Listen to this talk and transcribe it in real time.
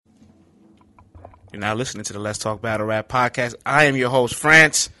You're now listening to the Let's Talk Battle Rap podcast. I am your host,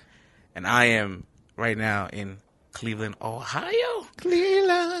 France, and I am right now in Cleveland, Ohio.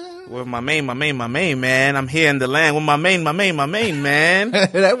 Cleveland. With my main man. I'm here in the land with my main man.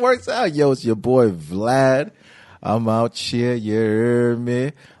 That works out. Yo, it's your boy Vlad. I'm out here, you hear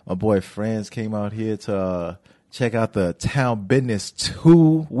me? My boy Franz came out here to check out the Town Business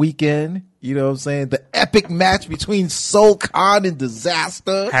 2 weekend. You know what I'm saying? The epic match between Soul Khan and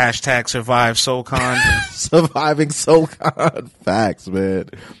Disaster. Hashtag survive Soul Khan. Surviving Soul Khan. Facts, man.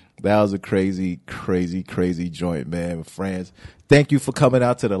 That was a crazy joint, man. Friends, thank you for coming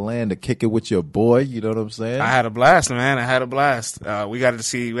out to the land to kick it with your boy. You know what I'm saying? I had a blast, man. We got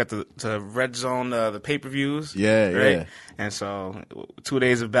to red zone the pay-per-views. Yeah, right? yeah. And so 2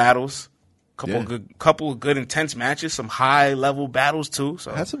 days of battles. Couple of good intense matches, some high level battles too.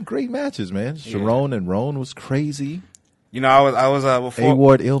 So had some great matches, man. Sharon and Roan was crazy. You know, I was before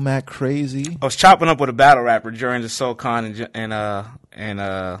Award Ilmac crazy. I was chopping up with a battle rapper during the Soul Khan and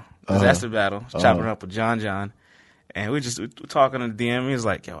Disaster battle. I was chopping up with John, and we talking to the DM. He was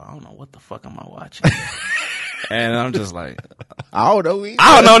like, "Yo, I don't know what the fuck am I watching," and I'm just like, "I don't know either.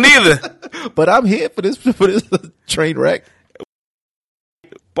 I don't know neither." But I'm here for this train wreck.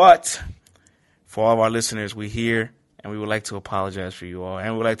 But for all of our listeners, we're here, and we would like to apologize for you all.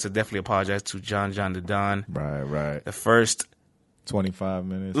 And we would like to definitely apologize to John the Don. Right. The first 25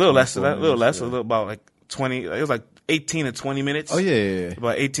 minutes. A little less than that. About like 20. It was like 18 to 20 minutes. Oh, yeah.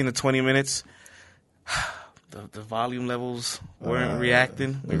 About 18 to 20 minutes. The volume levels weren't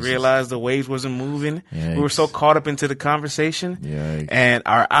reacting. We realized the waves wasn't moving. Yikes. We were so caught up into the conversation. Yikes. And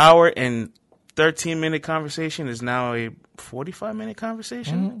our hour and 13-minute conversation is now a 45-minute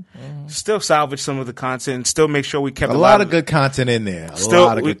conversation. Mm-hmm. Still salvage some of the content. Still make sure we kept a lot of good content in there.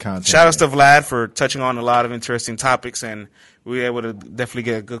 Good content. Shout out to Vlad for touching on a lot of interesting topics, and we were able to definitely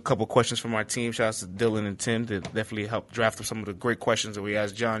get a good couple questions from our team. Shout out to Dylan and Tim that definitely helped draft up some of the great questions that we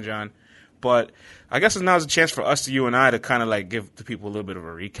asked John. But I guess now is a chance for us, you and I, to kind of like give the people a little bit of a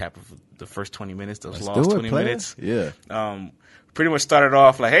recap of the first 20 minutes, those last 20 minutes. Yeah. Pretty much started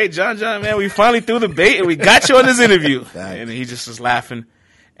off like, "Hey, John, man, we finally threw the bait and we got you on this interview." And he just was laughing.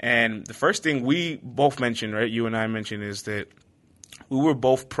 And the first thing we both mentioned, right, you and I mentioned, is that we were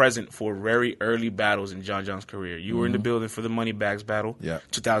both present for very early battles in John's career. You were in the building for the Money Bags battle,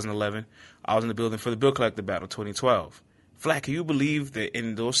 2011. I was in the building for the Bill Collector battle, 2012. Flat, can you believe that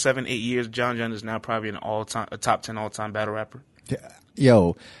in those 7-8 years, John is now probably a top 10 all-time battle rapper?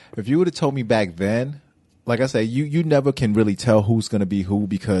 Yo, if you would have told me back then, like I say, you never can really tell who's going to be who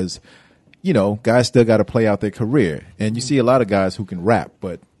because, you know, guys still got to play out their career. And you see a lot of guys who can rap,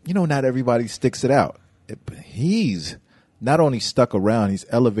 but, you know, not everybody sticks it out. He's not only stuck around, he's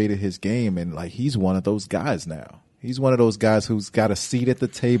elevated his game, and, like, he's one of those guys now. He's one of those guys who's got a seat at the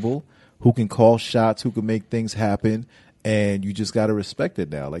table, who can call shots, who can make things happen, and you just got to respect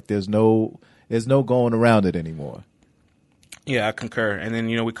it now. Like, there's no going around it anymore. Yeah, I concur. And then,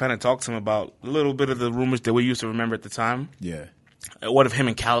 you know, we kind of talked to him about a little bit of the rumors that we used to remember at the time. Yeah. What if him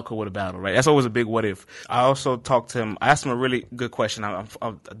and Calico would have battled, right? That's always a big what if. I also talked to him. I asked him a really good question. I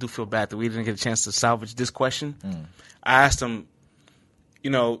do feel bad that we didn't get a chance to salvage this question. I asked him, you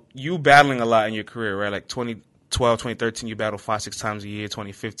know, you battling a lot in your career, right? Like 2012, 2013, you battled 5-6 times a year.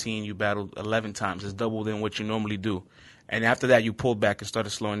 2015, you battled 11 times. It's double than what you normally do. And after that, you pulled back and started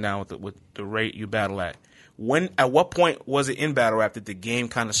slowing down with the rate you battle at. At what point was it in battle rap that the game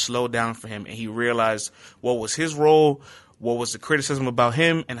kind of slowed down for him and he realized what was his role, what was the criticism about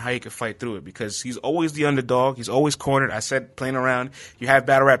him, and how he could fight through it? Because he's always the underdog. He's always cornered. I said, playing around, you have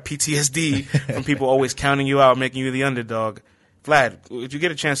battle rap PTSD from people always counting you out, making you the underdog. Vlad, did you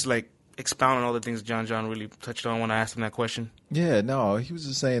get a chance to like expound on all the things John really touched on when I asked him that question? Yeah, no, he was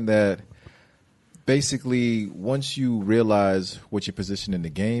just saying that basically, once you realize what your position in the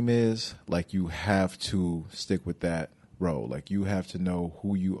game is, like, you have to stick with that role. Like, you have to know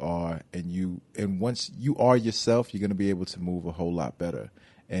who you are, and once you are yourself, you're going to be able to move a whole lot better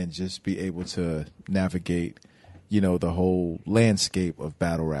and just be able to navigate, you know, the whole landscape of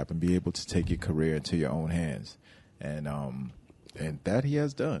battle rap and be able to take your career into your own hands. And that he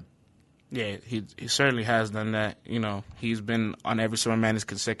has done. Yeah, he certainly has done that. You know, he's been on every Summer Madness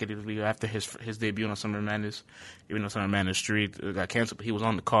consecutively after his debut on Summer Madness. Even though Summer Madness Street got canceled, but he was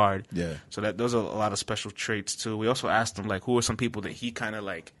on the card. Yeah. So those are a lot of special traits too. We also asked him like, who are some people that he kind of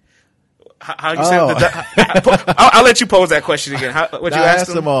like. How you say I'll let you pose that question again. What you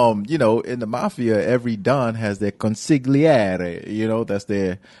asked him? You know, in the mafia, every don has their consigliere. You know, that's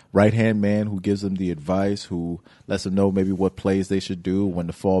their right hand man who gives them the advice, who lets them know maybe what plays they should do, when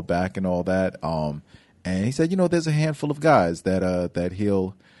to fall back, and all that. And he said, you know, there's a handful of guys that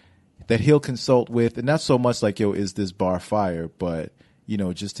he'll that he'll consult with, and not so much like, yo, is this bar fire, but, you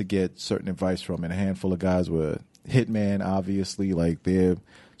know, just to get certain advice from. And a handful of guys were Hitman, obviously, like they're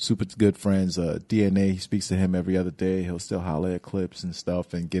super good friends. DNA, he speaks to him every other day. He'll still holler at clips and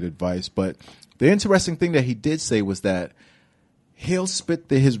stuff and get advice. But the interesting thing that he did say was that he'll spit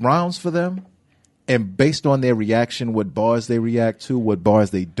his rounds for them, and based on their reaction, what bars they react to, what bars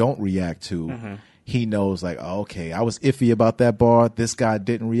they don't react to, he knows, like, oh, okay, I was iffy about that bar. This guy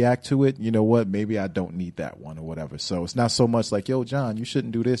didn't react to it. You know what? Maybe I don't need that one or whatever. So it's not so much like, yo, John, you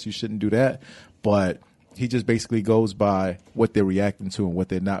shouldn't do this, you shouldn't do that. But he just basically goes by what they're reacting to and what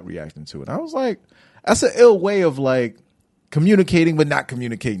they're not reacting to. And I was like, that's an ill way of, like, communicating but not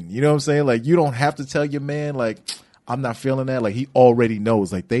communicating. You know what I'm saying? Like, you don't have to tell your man, like, I'm not feeling that. Like, he already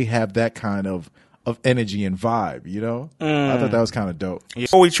knows. Like, they have that kind of energy and vibe, you know? I thought that was kind of dope.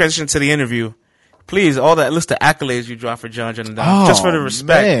 Before we transition to the interview, please, all that list of accolades you draw for John and Don, just for the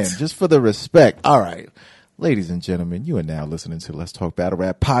respect. Man, just for the respect. All right. Ladies and gentlemen, you are now listening to Let's Talk Battle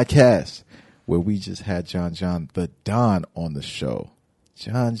Rap Podcast, where we just had John the Don on the show.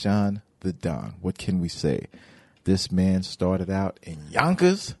 John the Don. What can we say? This man started out in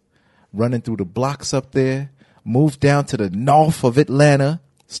Yonkers, running through the blocks up there, moved down to the north of Atlanta,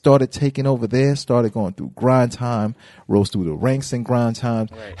 started taking over there, started going through grind time, rose through the ranks in grind time,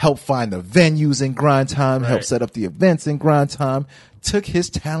 helped find the venues in grind time, helped set up the events in grind time, took his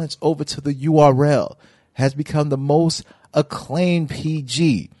talents over to the URL, has become the most acclaimed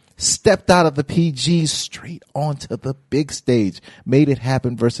PG, stepped out of the PG straight onto the big stage, made it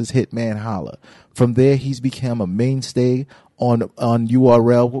happen versus Hitman Holla. From there, he's become a mainstay on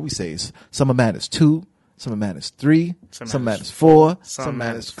URL. What we say is Summer Madness 2, Summer Madness 3, Summer Madness 4, Summer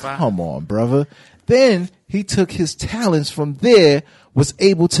Madness 5. Come on, brother. Then he took his talents from there, was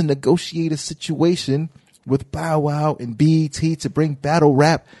able to negotiate a situation with Bow Wow and BET to bring battle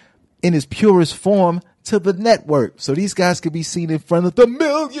rap in its purest form to the network. So these guys could be seen in front of the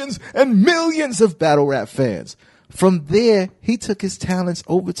millions and millions of battle rap fans. From there, he took his talents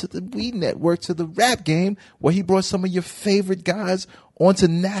over to the We Network, to the rap game, where he brought some of your favorite guys onto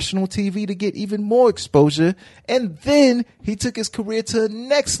national TV to get even more exposure. And then he took his career to the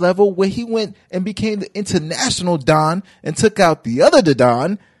next level, where he went and became the international Don and took out the other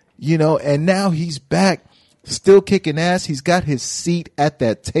Don, you know, and now he's back, still kicking ass. He's got his seat at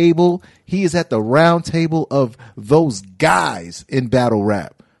that table. He is at the round table of those guys in battle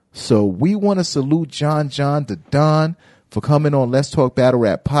rap. So we want to salute John the Don for coming on Let's Talk Battle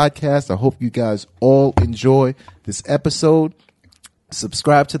Rap Podcast. I hope you guys all enjoy this episode.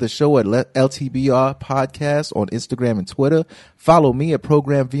 Subscribe to the show at LTBR Podcast on Instagram and Twitter. Follow me at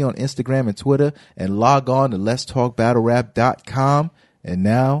Program V on Instagram and Twitter, and log on to letstalkbattlerap.com. And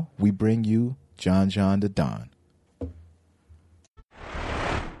now we bring you John the Don.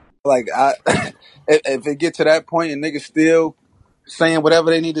 Like, if it get to that point and niggas still saying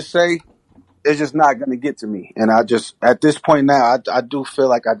whatever they need to say, it's just not going to get to me. And I just, at this point now, I do feel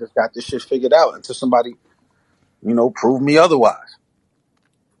like I just got this shit figured out until somebody, you know, prove me otherwise.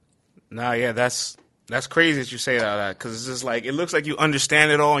 Nah, yeah, that's crazy that you say that, because it's just like, it looks like you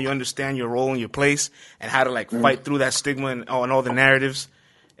understand it all, and you understand your role and your place and how to, like, fight through that stigma and all the narratives.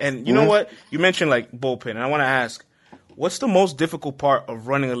 And you know what? You mentioned, like, bullpen, and I want to ask, what's the most difficult part of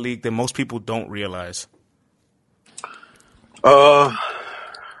running a league that most people don't realize?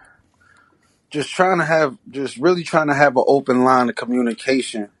 Just really trying to have an open line of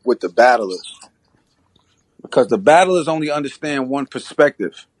communication with the battlers, because the battlers only understand one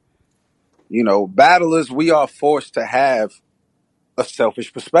perspective. You know, battlers, we are forced to have a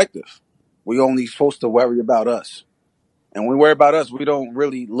selfish perspective. We only supposed to worry about us. And when we worry about us, we don't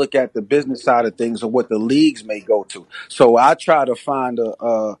really look at the business side of things or what the leagues may go to. So I try to find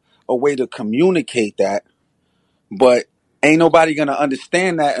a way to communicate that, but ain't nobody going to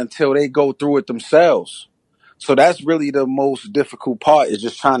understand that until they go through it themselves. So that's really the most difficult part, is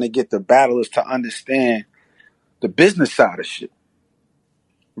just trying to get the battlers to understand the business side of shit.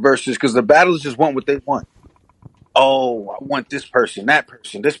 Versus, because the battlers just want what they want. Oh, I want this person, that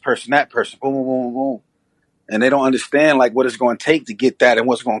person, this person, that person, boom, boom, boom, boom. And they don't understand, like, what it's going to take to get that and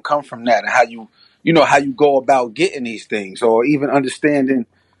what's going to come from that, and how you go about getting these things, or even understanding,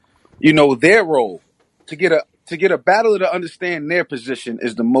 you know, their role. To get a battler to understand their position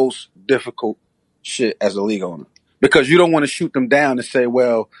is the most difficult shit as a league owner, because you don't want to shoot them down and say,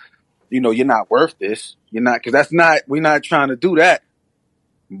 well, you know, you're not worth this. You're not, because we're not trying to do that.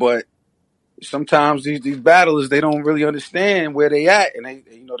 But sometimes these battlers, they don't really understand where they at, and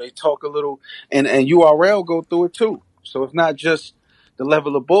they talk a little, and URL go through it too. So it's not just the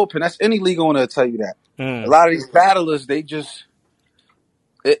level of bullpen. That's any league owner will tell you that. A lot of these battlers, they just,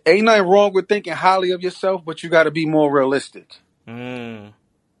 It ain't nothing wrong with thinking highly of yourself, but you got to be more realistic. Mm.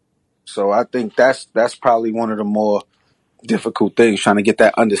 So I think that's probably one of the more difficult things, trying to get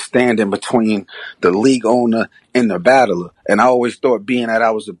that understanding between the league owner and the battler. And I always thought, being that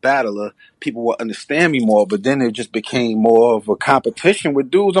I was a battler, people would understand me more, but then it just became more of a competition with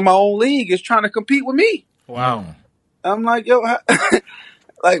dudes in my own league is trying to compete with me. Wow. I'm like, yo,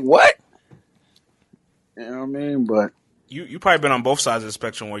 like what? You know what I mean? But You probably been on both sides of the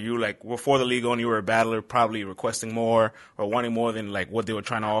spectrum where you like before the league owner, you were a battler, probably requesting more or wanting more than like what they were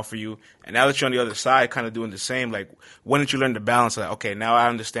trying to offer you. And now that you're on the other side, kind of doing the same, like when did you learn to balance? Like, okay, now I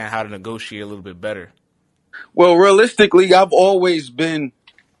understand how to negotiate a little bit better. well, realistically, I've always been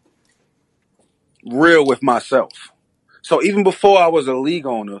real with myself. So even before I was a league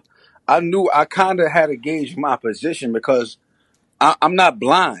owner, I knew I kind of had to gauge my position because I'm not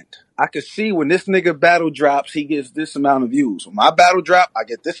blind. I could see when this nigga battle drops, he gets this amount of views. When my battle drop, I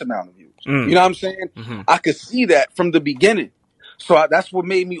get this amount of views. You know what I'm saying? I could see that from the beginning. So that's what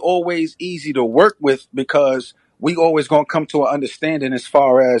made me always easy to work with, because we always going to come to an understanding as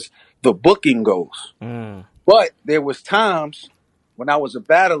far as the booking goes. But there was times when I was a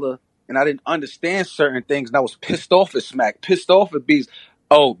battler and I didn't understand certain things, and I was pissed off at Smack, pissed off at Beast.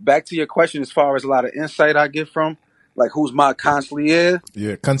 Oh, back to your question, as far as a lot of insight I get from, like, who's my consigliere?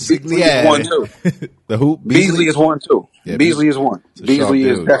 Yeah, Beasley is one too. The who? Beasley is one too. Yeah, Beasley is one. a Beasley sharp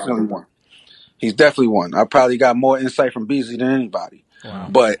is dude. definitely one. He's definitely one. I probably got more insight from Beasley than anybody. Wow.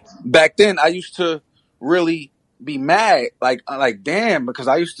 But back then, I used to really be mad, like damn, because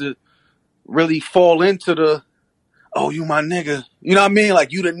I used to really fall into the, oh, you my nigga, you know what I mean?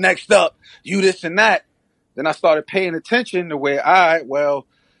 Like, you the next up, you this and that. Then I started paying attention to where, all right, well,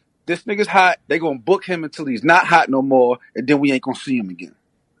 this nigga's hot. They gonna book him until he's not hot no more, and then we ain't gonna see him again.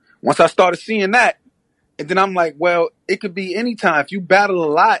 Once I started seeing that, and then I'm like, well, it could be any time. If you battle a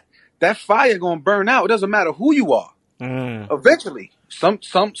lot, that fire gonna burn out. It doesn't matter who you are. Eventually, some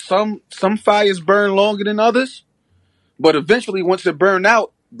fires burn longer than others, but eventually, once it burn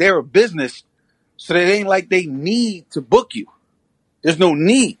out, they're a business, so it ain't like they need to book you. There's no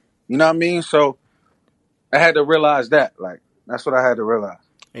need. You know what I mean? So I had to realize that. Like, that's what I had to realize.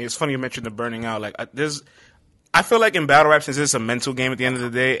 And it's funny you mentioned the burning out. Like, I feel like in battle rap, since it's a mental game at the end of the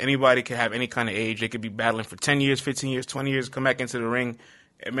day, anybody can have any kind of age. They could be battling for 10 years, 15 years, 20 years, come back into the ring.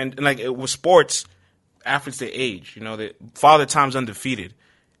 And like, with sports, athletes, they age. You know, Father Time's undefeated.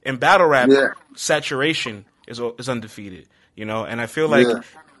 In battle rap, saturation is undefeated. You know, and I feel like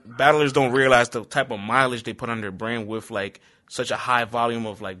battlers don't realize the type of mileage they put on their brain with, like, such a high volume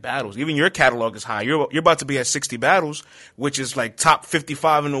of, like, battles. Even your catalog is high. You're about to be at 60 battles, which is, like, top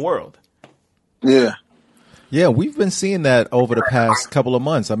 55 in the world. Yeah. Yeah, we've been seeing that over the past couple of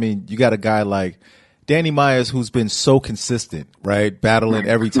months. I mean, you got a guy like Danny Myers who's been so consistent, right? Battling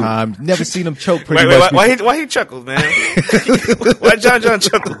every time. Never seen him choke pretty much. Why he chuckled, man? Why John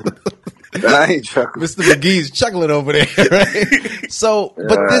chuckled? I ain't chuckling. Mr. McGee's chuckling over there, right? So,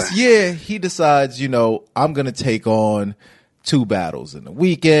 but this year he decides, you know, I'm going to take on 2 battles in the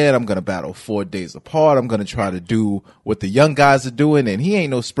weekend. I'm going to battle 4 days apart. I'm going to try to do what the young guys are doing, and he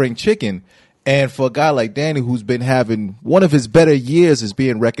ain't no spring chicken. And for a guy like Danny, who's been having one of his better years, is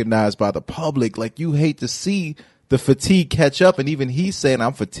being recognized by the public, like, you hate to see the fatigue catch up. And even he's saying,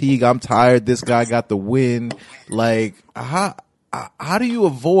 I'm fatigued, I'm tired, this guy got the win. Like, how do you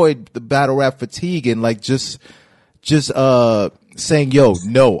avoid the battle rap fatigue and, like, just saying, yo,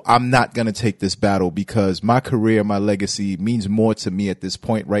 no, I'm not going to take this battle because my career, my legacy means more to me at this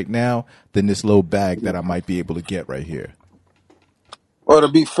point right now than this little bag that I might be able to get right here? Well, to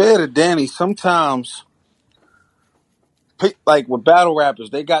be fair to Danny, sometimes, like with battle rappers,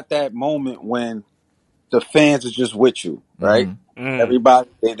 they got that moment when the fans are just with you, right? Everybody,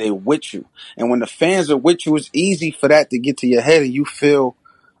 they with you. And when the fans are with you, it's easy for that to get to your head and you feel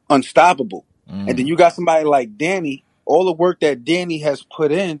unstoppable. And then you got somebody like Danny, all the work that Danny has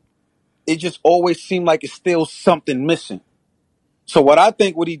put in, it just always seemed like it's still something missing. So what I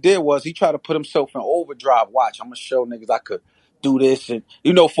think what he did was he tried to put himself in overdrive. Watch, I'm going to show niggas I could do this. And,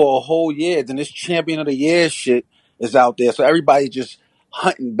 you know, for a whole year, then this champion of the year shit is out there. So everybody just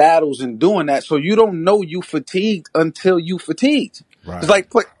hunting battles and doing that. So you don't know you fatigued until you fatigued. Right. It's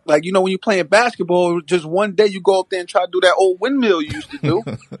like, you know, when you're playing basketball, just one day you go up there and try to do that old windmill you used to do.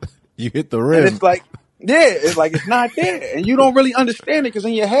 You hit the rim. And it's like, it's like it's not there. And you don't really understand it because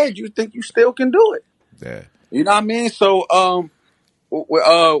in your head you think you still can do it. Yeah. You know what I mean? So,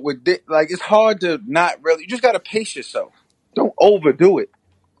 like, it's hard to not really, you just got to pace yourself. Don't overdo it.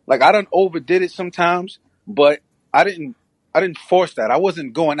 Like, I done overdid it sometimes, but I didn't force that. I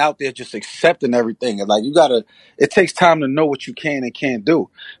wasn't going out there just accepting everything. Like it takes time to know what you can and can't do.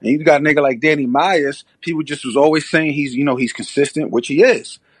 And you got a nigga like Danny Myers, people just was always saying he's consistent, which he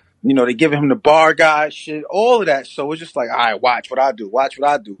is. They giving him the bar guy shit, all of that. So it's just like, all right, watch what I do.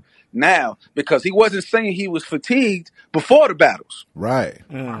 Now, because he wasn't saying he was fatigued before the battles. Right.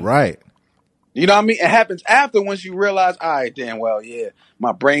 Right. You know what I mean? It happens after, once you realize, all right, damn, well, yeah,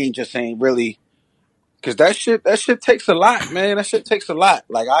 my brain just ain't really, because that shit takes a lot, man. That shit takes a lot.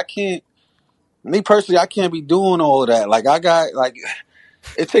 Like, me personally, I can't be doing all of that. Like,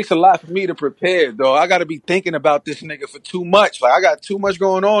 it takes a lot for me to prepare, though. I got to be thinking about this nigga for too much. Like, I got too much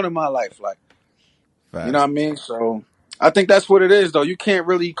going on in my life. Like, Facts. you know what I mean? So I think that's what it is, though. You can't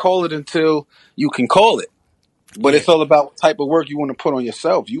really call it until you can call it. But it's all about what type of work you want to put on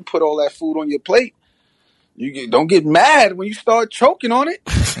yourself. You put all that food on your plate. Don't get mad when you start choking on it.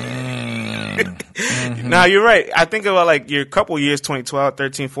 Nah, you're right. I think about like your couple years, 2012,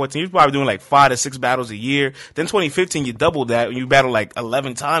 13, 14, you're probably doing like 5 to 6 battles a year. Then 2015, you doubled that and you battled like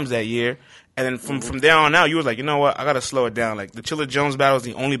 11 times that year. And then from there on out, you was like, you know what? I got to slow it down. Like the Chilla Jones battle is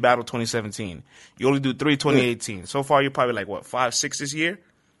the only battle 2017. You only do 3 2018. So far, you're probably like, what, 5, 6 this year?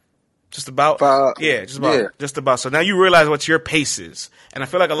 Just about? Just about. So now you realize what your pace is. And I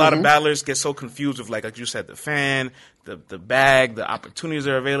feel like a lot of battlers get so confused with, like you said, the fan, the bag, the opportunities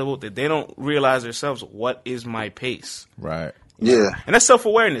that are available, that they don't realize themselves, what is my pace? Right. Yeah. And that's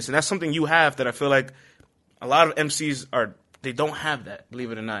self-awareness. And that's something you have that I feel like a lot of MCs they don't have that,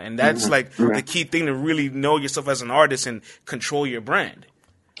 believe it or not. And that's like the key thing to really know yourself as an artist and control your brand.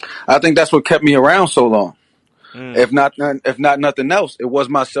 I think that's what kept me around so long. If not nothing else, it was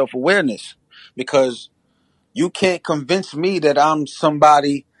my self-awareness, because you can't convince me that I'm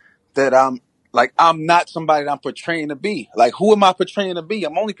somebody that I'm not somebody that I'm portraying to be. Like, who am I portraying to be?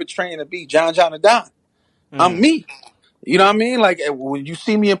 I'm only portraying to be John the Don. I'm me. You know what I mean? Like, when you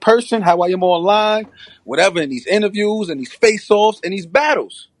see me in person, how I am online, whatever, in these interviews and these face-offs and these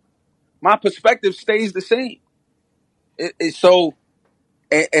battles, my perspective stays the same. It's so.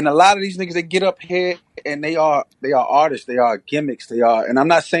 And a lot of these niggas, they get up here and they are artists, they are gimmicks, and I'm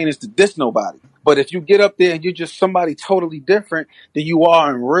not saying this to diss nobody, but if you get up there and you're just somebody totally different than you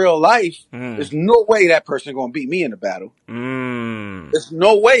are in real life, there's no way that person gonna beat me in the battle. There's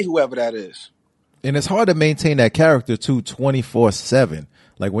no way, whoever that is. And it's hard to maintain that character too 24/7.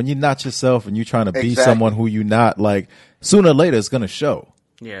 Like when you're not yourself and you're trying to be someone who you're not, like sooner or later it's gonna show.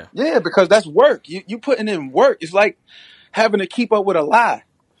 Yeah. Yeah, because that's work. You putting in work. It's like having to keep up with a lie.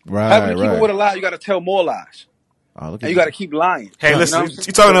 Right. Having to keep up with a lie, you got to tell more lies. Oh, and you got to keep lying. Hey, listen,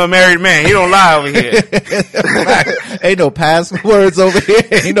 you're talking to a married man. He don't lie over here. Ain't no passwords over here.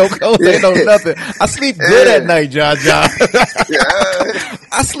 Ain't no codes. Ain't no nothing. I sleep good at night, John.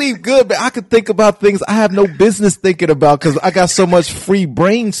 I sleep good, but I can think about things I have no business thinking about because I got so much free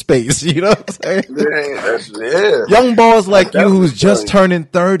brain space. You know what I'm saying? Young balls like you who's just turning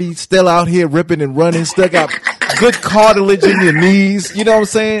 30, still out here ripping and running, still got good cartilage in your knees. You know what I'm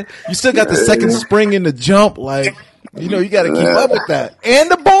saying? You still got the second spring in the jump. Like, you know, you got to keep up with that.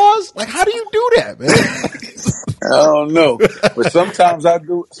 And the bars? Like, how do you do that, man? I don't know. But sometimes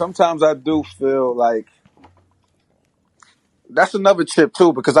I do feel like that's another chip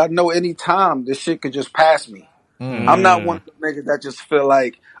too, because I know any time this shit could just pass me. I'm not one of the niggas that just feel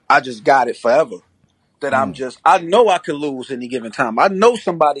like I just got it forever. That I know I could lose any given time. I know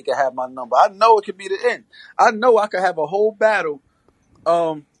somebody could have my number. I know it could be the end. I know I could have a whole battle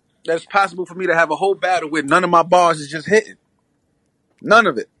that's possible for me to have a whole battle with none of my bars is just hitting. None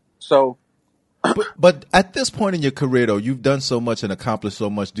of it. So. But at this point in your career, though, you've done so much and accomplished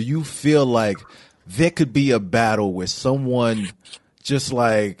so much. Do you feel like there could be a battle where someone just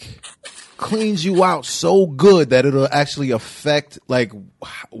like cleans you out so good that it'll actually affect like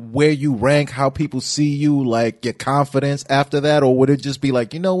where you rank, how people see you, like your confidence after that? Or would it just be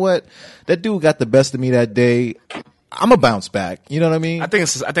like, you know what, that dude got the best of me that day, I'm gonna bounce back? You know what I mean? I think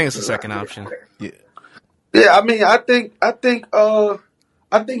it's the second option. Yeah. I mean, I think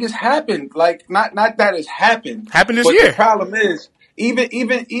it's happened. Like not that it's happened. Happened this but year. The problem is, even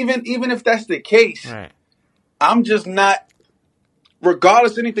if that's the case, right. I'm just not.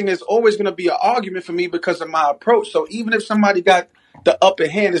 Regardless of anything, there's always going to be an argument for me because of my approach. So even if somebody got the upper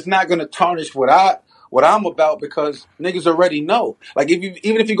hand, it's not going to tarnish what I'm about, because niggas already know. Like even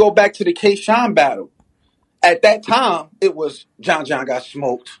if you go back to the K-Shine battle, at that time it was John got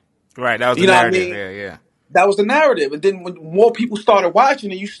smoked. Right, that was the narrative. What I mean? Yeah. That was the narrative. And then when more people started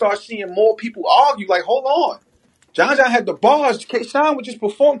watching and you start seeing more people argue, like, hold on. John had the bars. K-Shine would just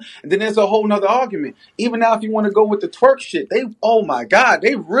perform. And then there's a whole nother argument. Even now, if you want to go with the twerk shit, oh my God,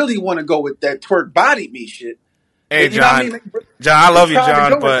 they really want to go with that twerk body me shit. Hey, You know what I John. mean? John, I love you, trying to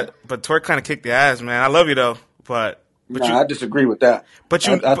John, go with but Twerk kind of kicked the ass, man. I love you though, but Nah, you, I disagree with that. but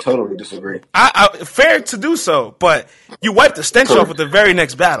you, I totally disagree. fair to do so, but you wiped the stench off with the very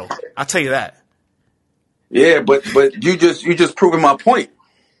next battle. I'll tell you that. Yeah, but you just proving my point.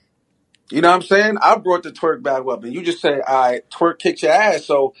 You know what I'm saying? I brought the Twerk battle up, and you just say, "All right, Twerk kicked your ass."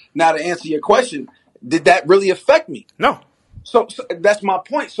 So now to answer your question, did that really affect me? No. So that's my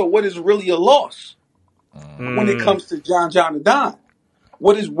point. So what is really a loss when it comes to John and Don?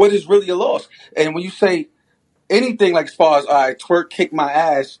 What is really a loss? And when you say anything like as far as all right, Twerk kicked my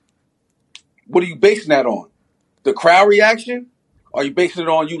ass, what are you basing that on? The crowd reaction? Are you basing it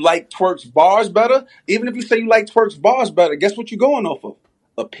on you like Twerk's bars better? Even if you say you like Twerk's bars better, guess what you're going off of?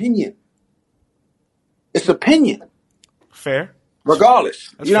 Opinion. It's opinion. Fair.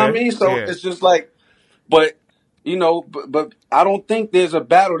 Regardless. That's you know fair. what I mean? So Yeah. it's just like, but but I don't think there's a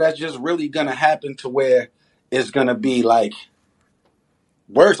battle that's just really gonna happen to where it's gonna be like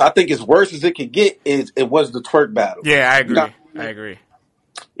worse. I think as worse as it could get is it was the Twerk battle. Yeah, I agree. You know, I agree.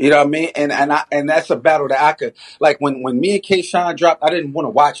 you know what I mean? And that's a battle that I could like when me and K-Shine dropped, I didn't want to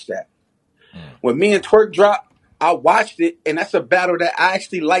watch that. When me and Twerk dropped, I watched it, and that's a battle that I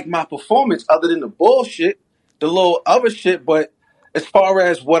actually like my performance, other than the bullshit, the little other shit. But as far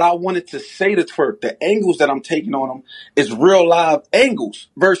as what I wanted to say to Twerk, the angles that I'm taking on him is real live angles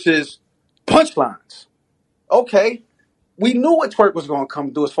versus punchlines. Okay, we knew what Twerk was going to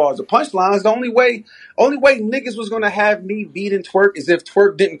come do as far as the punchlines. The only way niggas was going to have me beating Twerk is if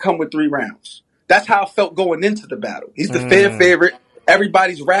Twerk didn't come with 3 rounds. That's how I felt going into the battle. He's the fan favorite.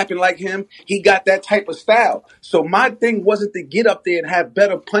 Everybody's rapping like him. He got that type of style. So my thing wasn't to get up there and have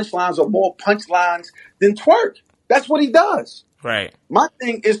better punchlines or more punchlines than Twerk. That's what he does. Right. My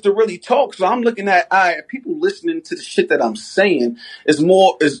thing is to really talk. So I'm looking at people listening to the shit that I'm saying is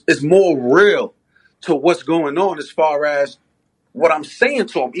more real to what's going on as far as what I'm saying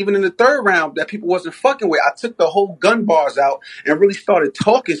to them. Even in the 3rd round that people wasn't fucking with, I took the whole gun bars out and really started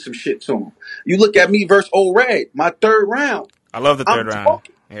talking some shit to them. You look at me versus Old Red, my 3rd round. I love the 3rd round.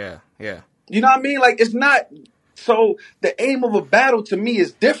 Talking. Yeah. You know what I mean? Like it's not. So the aim of a battle to me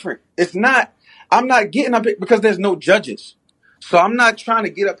is different. It's not. I'm not getting up here because there's no judges. So I'm not trying to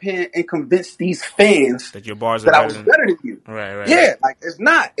get up here and convince these fans that your bars are that I was better than you. Right. Yeah, like it's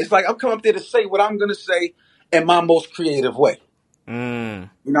not. It's like I'm coming up there to say what I'm gonna say in my most creative way. You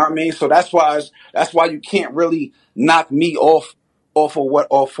know what I mean? So that's why you can't really knock me off of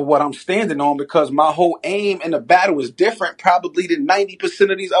what I'm standing on, because my whole aim in the battle is different probably than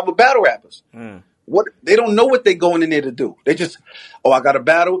 90% of these other battle rappers. What they don't know what they're going in there to do. They just, I got a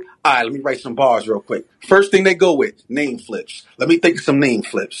battle. All right, let me write some bars real quick. First thing they go with, name flips. Let me think of some name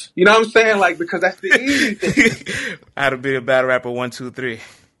flips. You know what I'm saying? Like, because that's the easy thing. How to be a battle rapper 1, 2, 3.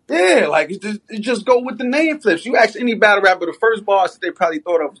 Yeah, like it just go with the name flips. You ask any battle rapper, the first bars they probably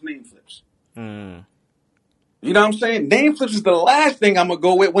thought of was name flips. You know what I'm saying? Name flips is the last thing I'm gonna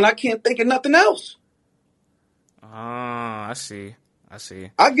go with when I can't think of nothing else. I see.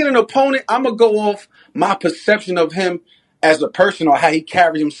 I get an opponent, I'm gonna go off my perception of him as a person or how he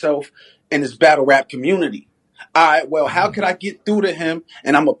carries himself in this battle rap community. All right, well, how could I get through to him?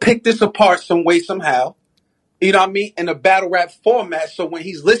 And I'm gonna pick this apart some way, somehow. You know what I mean? In a battle rap format, so when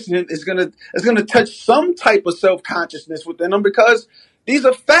he's listening, it's gonna touch some type of self-consciousness within him, because these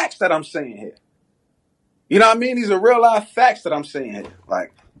are facts that I'm saying here. You know what I mean? These are real life facts that I'm saying here.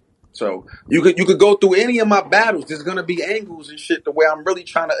 Like, so you could go through any of my battles. There's gonna be angles and shit the way I'm really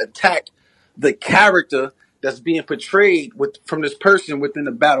trying to attack the character that's being portrayed from this person within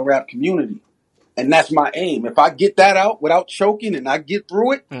the battle rap community. And that's my aim. If I get that out without choking and I get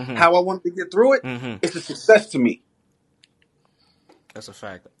through it how I want to get through it, it's a success to me. That's a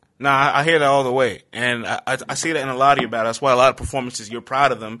fact. Nah, I hear that all the way. And I see that in a lot of your battles. That's why a lot of performances, you're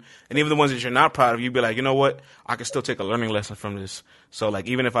proud of them. And even the ones that you're not proud of, you'd be like, you know what? I can still take a learning lesson from this. So, like,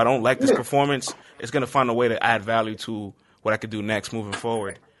 even if I don't like this performance, it's going to find a way to add value to what I could do next moving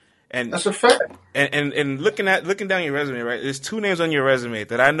forward. And that's a fact. And looking down your resume, right? There's 2 names on your resume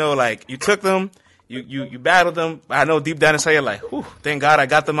that I know, like, you took them, you battled them. I know deep down inside you're like, whew, thank God I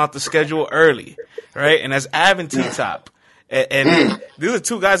got them out the schedule early, right? And that's Av and T-Top. And these are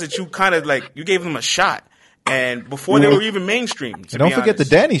 2 guys that you kind of, like, you gave them a shot. And before they were even mainstream, and don't forget the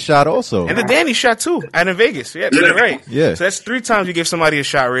Danny shot also. And the Danny shot too, out in Vegas. Yeah, you're right. Yeah. So that's 3 times you gave somebody a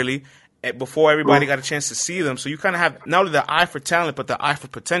shot, really, before everybody got a chance to see them. So you kind of have not only the eye for talent, but the eye for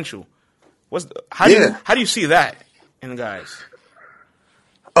potential. How do you see that in guys?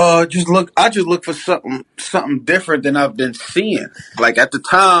 I just look for something different than I've been seeing. Like at the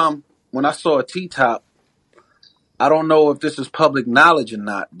time when I saw a T-Top, I don't know if this is public knowledge or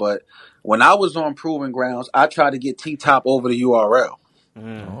not, but When I was on Proving Grounds, I tried to get T-Top over to URL.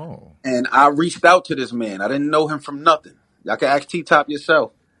 Oh. And I reached out to this man. I didn't know him from nothing. Y'all can ask T-Top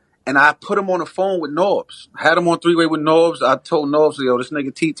yourself. And I put him on the phone with Norbs. Had him on three-way with Norbs. I told Norbs, yo, this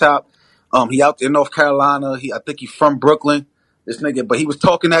nigga T-Top, he out there in North Carolina. I think he's from Brooklyn. This nigga, but he was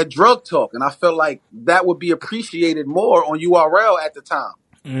talking that drug talk. And I felt like that would be appreciated more on URL at the time.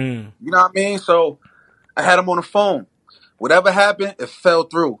 You know what I mean? So I had him on the phone. Whatever happened, it fell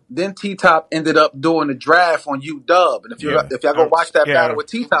through. Then T-Top ended up doing the draft on UW. And if y'all go watch that battle with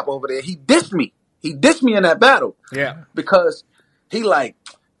T-Top over there, he dissed me. He dissed me in that battle. Yeah. Because he like,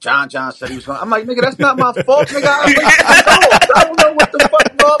 John said he was going. I'm like, nigga, that's not my fault, nigga. I don't know what the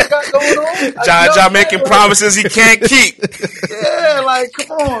fuck Bob got going on. John making promises he can't keep. Yeah, like,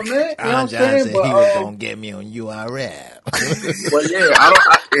 come on, man. You know what I'm saying? Said he was gonna get me on URL. But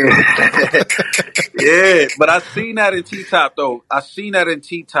yeah, but I seen that in T-Top though. I seen that in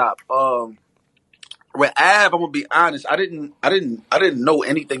T-Top. With Av, I'm gonna be honest. I didn't know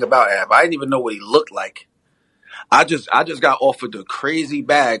anything about Av. I didn't even know what he looked like. I just got offered a crazy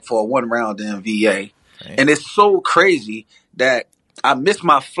bag for a 1 round in VA. And it's so crazy that I missed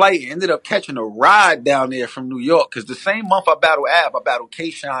my flight and ended up catching a ride down there from New York. Because the same month I battled Av, I battled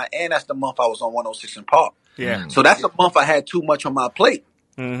K-Shine, and that's the month I was on 106 in Park. Yeah. So that's a month I had too much on my plate.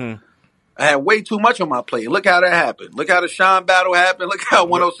 Mm-hmm. I had way too much on my plate. Look how that happened. Look how the Shine battle happened. Look how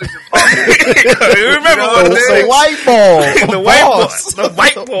 106 in Park happened. You remember the white ball. The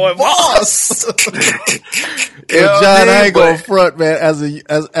white boy boss. John, I ain't gonna front, man. As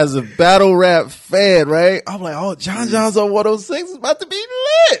a battle rap fan, right? I'm like, oh, John's on 106. It's about to be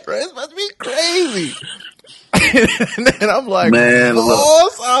lit, right? It's about to be crazy. And then I'm like, man,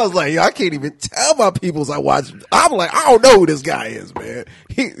 boss. I was like, I can't even tell my peoples I watch. I'm like, I don't know who this guy is, man.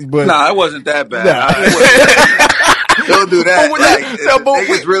 Nah, it wasn't that bad. Nah. Don't do that.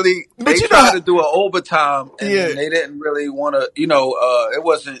 They you tried to do an overtime, and Yeah. they didn't really want to. It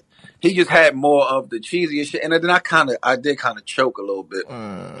wasn't. He just had more of the cheesiest shit, and then I did kind of choke a little bit. You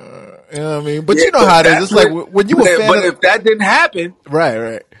know what I mean? But Yeah, you know how it is. It's like when you a fan but of, if that didn't happen,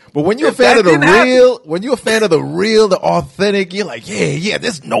 right. But when you're a If fan that of the didn't happen- real, when you're a fan of the real, the authentic, you're like, yeah,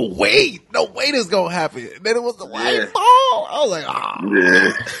 there's no way this gonna happen. And then it was the white Yeah. ball. I was like,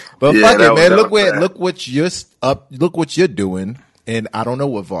 yeah. But Yeah, fuck that it, was- man. that Look was bad. look what you're doing. And I don't know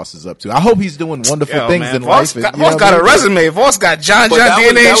what Voss is up to. I hope he's doing wonderful Yo, things man, in Voss life. Voss got a resume. Voss got John But that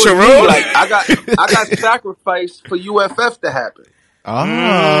DNA and was me. Sharon. Like I got sacrificed for UFF to happen. Oh.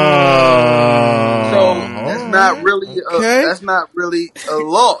 So that's not really a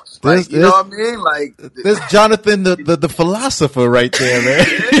loss. Like, you know what I mean? Like There's Jonathan, the philosopher right there, man.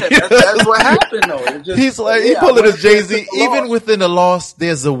 yeah, that's what happened though. It just, He's like, he yeah, pulling I his Jay-Z. wouldn't say it's a Even loss. within a loss,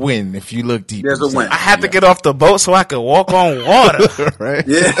 there's a win if you look deep. There's a win. I had to get off the boat so I could walk on water. Right?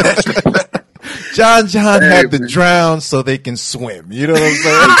 Yeah. John had to man. drown so they can swim. You know what I'm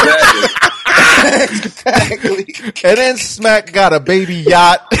saying? Exactly. And then Smack got a baby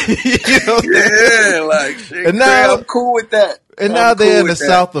yacht. You know? Yeah, like shit. And now- I'm cool with that. And I'm now they're cool in the with that,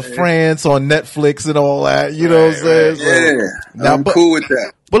 south of man. France on Netflix and all that. You know what I'm saying? So- Yeah, Now, I'm cool with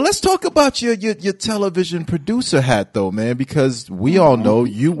that. But let's talk about your television producer hat, though, man, because we all know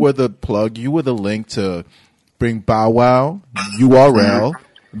you were the plug, you were the link to bring Bow Wow, URL,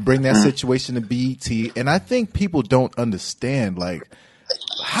 bring that situation to BET, and I think people don't understand like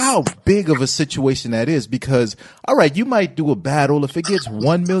how big of a situation that is. Because all right, you might do a battle, if it gets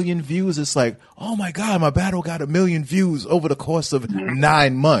 1 million views, it's like, oh my god, my battle got 1 million views over the course of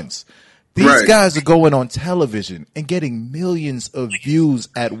 9 months. These Right. guys are going on television and getting millions of views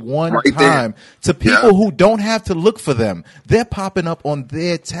at one Right there. time to people Yeah. who don't have to look for them. They're popping up on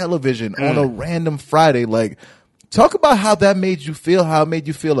their television on a random Friday. Like, talk about how that made you feel, how it made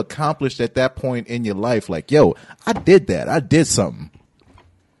you feel accomplished at that point in your life. Like, yo, I did that. I did something.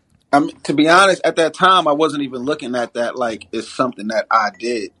 I mean, to be honest, at that time, I wasn't even looking at that like it's something that I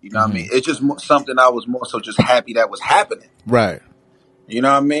did. You know what I mean? It's just something I was more so just happy that was happening. Right. You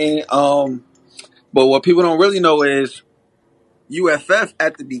know what I mean? But what people don't really know is UFF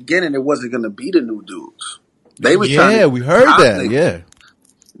at the beginning, it wasn't going to be the new dudes. They was trying Yeah, to we heard top that. niggas. Yeah.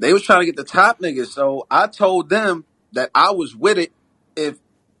 They was trying to get the top niggas. So I told them that I was with it if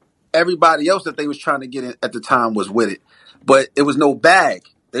everybody else that they was trying to get in at the time was with it. But it was no bag.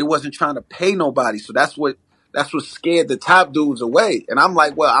 They wasn't trying to pay nobody. So that's what scared the top dudes away. And I'm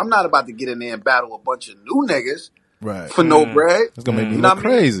like, well, I'm not about to get in there and battle a bunch of new niggas Right. for no bread. It's going to make me You know look what I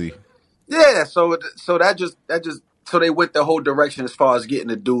mean? crazy. Yeah, so they went the whole direction as far as getting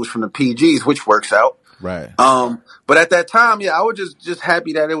the dudes from the PGs, which works out. Right. But at that time, yeah, I was just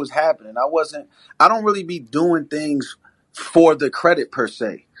happy that it was happening. I don't really be doing things for the credit per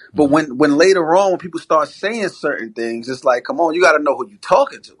se. But when later on, when people start saying certain things, it's like, come on, you got to know who you're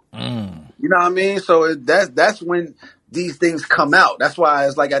talking to. You know what I mean? So that's when these things come out. That's why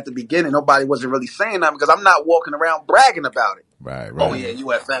it's like at the beginning, nobody wasn't really saying that because I'm not walking around bragging about it. Right. Oh yeah,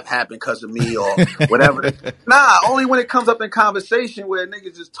 UFF happened because of me or whatever. Nah, only when it comes up in conversation where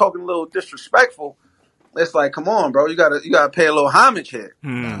niggas just talking a little disrespectful. It's like, come on, bro, you gotta pay a little homage here.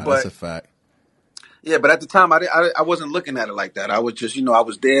 Nah, But that's a fact. yeah, but at the time, I wasn't looking at it like that. I was just, I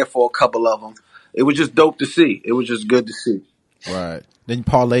was there for a couple of them. It was just dope to see. It was just good to see. Right. Then you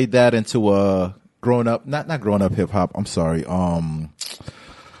parlayed that into growing up, not growing up hip hop. I'm sorry. The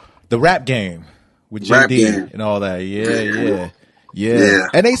rap game with JD and all that. Yeah.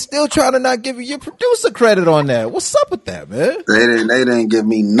 And they still trying to not give you your producer credit on that. What's up with that, man? They didn't give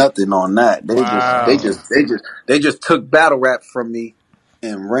me nothing on that. They just took battle rap from me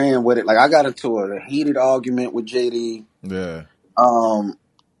and ran with it. Like I got into a heated argument with JD. Yeah.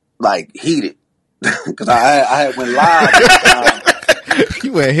 Like heated. Cause I had went live this time.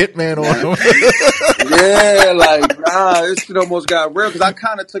 You went Hitman on him. Yeah, like, this shit almost got real because I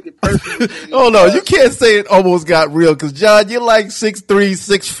kind of took it personally. Oh, no, you can't say it almost got real because, John, you're like 6'3",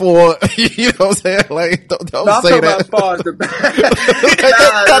 6'4". You know what I'm saying? Like, don't say that. As far as the back.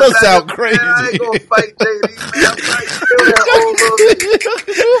 that don't sound crazy. Man, I ain't going to fight JD, man. I'm trying to kill that old little nigga.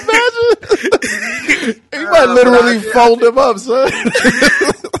 Can you imagine? You might literally fold him up, son.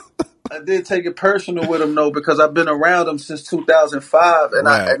 I did take it personal with him though because I've been around him since 2005, and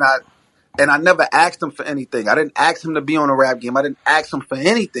I never asked him for anything. I didn't ask him to be on a rap game. I didn't ask him for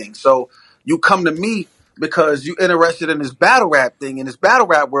anything. So you come to me because you interested in this battle rap thing, in this battle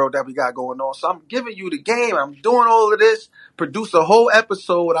rap world that we got going on. So I'm giving you the game. I'm doing all of this. Produce a whole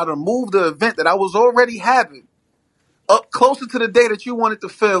episode. I done moved the event that I was already having up closer to the day that you wanted to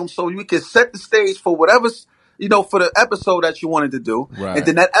film, so we could set the stage for whatever's. For the episode that you wanted to do. Right. And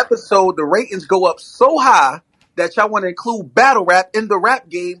then that episode, the ratings go up so high that y'all want to include battle rap in the rap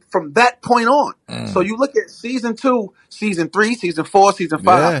game from that point on. So you look at season 2, season 3, season 4, season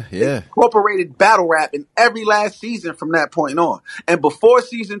 5. Yeah. Incorporated battle rap in every last season from that point on. And before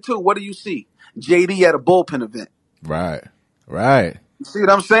season 2, what do you see? JD at a bullpen event. Right. You see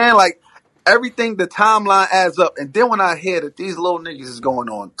what I'm saying? Like, everything, the timeline adds up. And then when I hear that these little niggas is going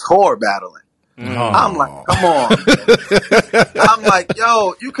on tour battling, I'm like, come on. I'm like,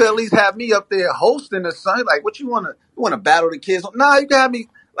 yo, you could at least have me up there hosting or something. Like, what you want to battle the kids? Nah, you can have me.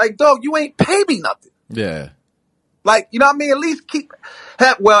 Like, dog, you ain't pay me nothing. Yeah. Like, you know what I mean? At least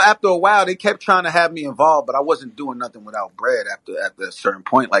after a while, they kept trying to have me involved, but I wasn't doing nothing without bread after a certain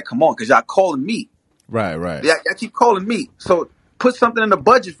point. Like, come on, because y'all calling me. Right. Yeah, y'all keep calling me. So put something in the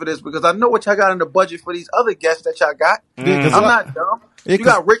budget for this because I know what y'all got in the budget for these other guests that y'all got. I'm not dumb. You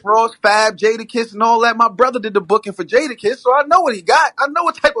got Rick Ross, Fab, Jadakiss, and all that. My brother did the booking for Jadakiss, so I know what he got. I know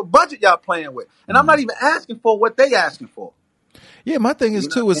what type of budget y'all playing with. And I'm not even asking for what they asking for. Yeah, my thing is,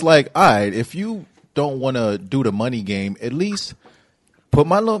 too, is like, all right, if you don't want to do the money game, at least put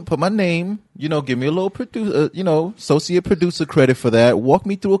my name, give me a little associate producer credit for that. Walk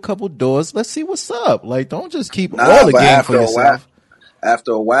me through a couple doors. Let's see what's up. Like, don't just keep all the game for yourself.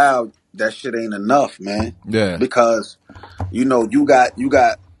 After a while, that shit ain't enough, man. Yeah. Because, you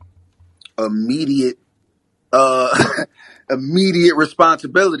got immediate immediate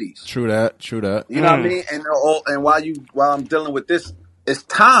responsibilities. True that. You know what I mean? And while I'm dealing with this, it's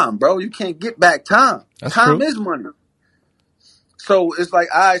time, bro. You can't get back time. That's time true. is money. So it's like,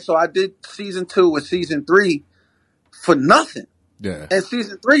 all right, so I did season 2 and season 3 for nothing. Yeah. And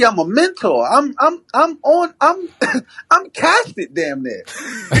season 3, I'm a mentor. I'm casted damn near.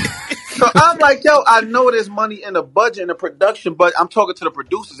 So I'm like, yo, I know there's money in the budget and the production, but I'm talking to the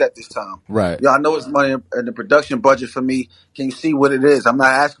producers at this time. Right. Yo, I know there's money in the production budget for me. Can you see what it is? I'm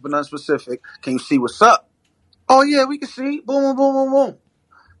not asking for nothing specific. Can you see what's up? Oh yeah, we can see. Boom, boom, boom, boom, boom.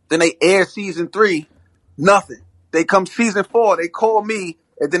 Then they air season 3, nothing. They come season 4, they call me,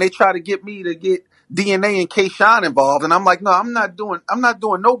 and then they try to get me to get DNA and K-Shine involved, and I'm like, no, I'm not doing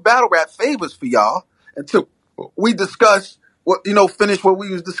no battle rap favors for y'all until we discuss finish what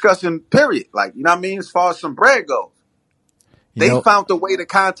we was discussing, period. Like, you know what I mean? As far as some bread goes. They found a way to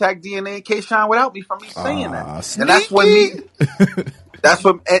contact DNA and K-Shine without me from me saying that. Sneaky. And that's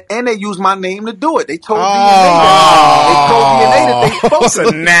what and they used my name to do it. They told DNA that they spoke. It's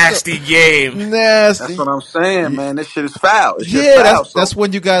a nasty game. Nasty. That's what I'm saying, man. This shit is foul. That's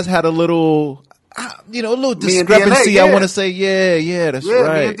when you guys had a little discrepancy. DNA, I want to say, that's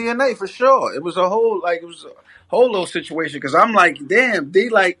right. Me and DNA for sure. It was a whole little situation because I'm like, damn, they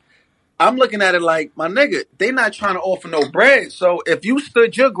like, I'm looking at it like, my nigga, they not trying to offer no bread. So if you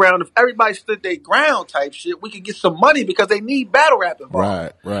stood your ground, if everybody stood their ground type shit, we could get some money because they need battle rap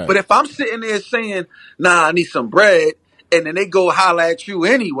involved. Right. But if I'm sitting there saying, nah, I need some bread, and then they go holler at you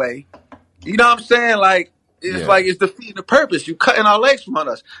anyway, you know what I'm saying? Like, it's like it's defeating the purpose. You cutting our legs from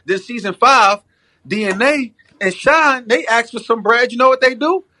us. Then season 5, DNA and Shine, they ask for some bread. You know what they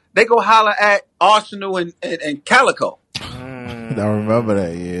do? They go holler at Arsenal and Calico. I remember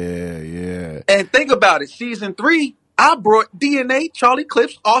that. Yeah. And think about it. Season 3, I brought DNA, Charlie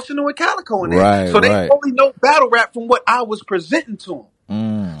Clips, Arsenal, and Calico in there. Right, so they right. only know battle rap from what I was presenting to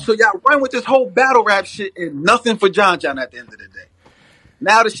them. So y'all run with this whole battle rap shit and nothing for John at the end of the day.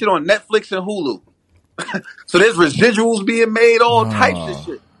 Now this shit on Netflix and Hulu. So there's residuals being made, all types of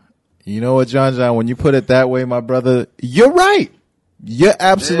shit. You know what, John, when you put it that way, my brother, you're right. You're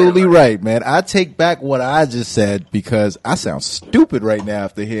absolutely right, man. I take back what I just said because I sound stupid right now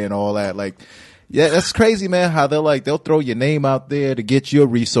after hearing all that. Like, yeah, that's crazy, man, how they'll throw your name out there to get your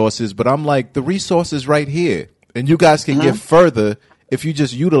resources. But I'm like, the resources right here. And you guys can get further if you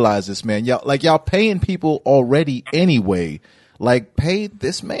just utilize this, man. Y'all paying people already anyway. Like, pay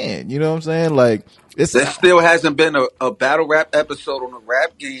this man. You know what I'm saying? Like, there still hasn't been a battle rap episode on the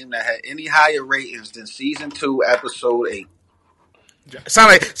Rap Game that had any higher ratings than season 2, episode 8. Sound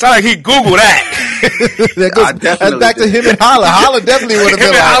like he Googled that. That's back to him and Holla. Holla definitely would have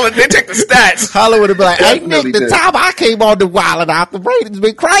been like, Holla, they check the stats. Holla would have been like, hey, Nick, the time I came on the Wild and out, the ratings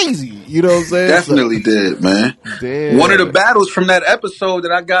been crazy. You know what I'm saying? Definitely did, man. Damn. One of the battles from that episode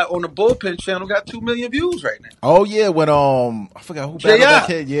that I got on the Bullpen channel got 2 million views right now. Oh yeah, when I forgot who battled that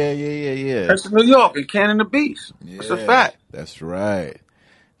kid. Yeah. That's in New York and Cannon the Beast. Yeah, that's a fact. That's right.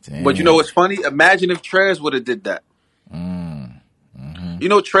 Damn. But you know what's funny? Imagine if Trez would have did that. You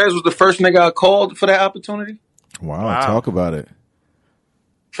know, Trez was the first nigga I called for that opportunity. Wow, talk about it.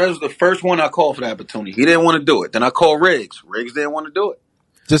 Trez was the first one I called for that opportunity. He didn't want to do it. Then I called Riggs. Riggs didn't want to do it.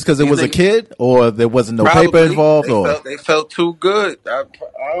 Just because it was a kid, or there wasn't no paper involved, they felt too good. I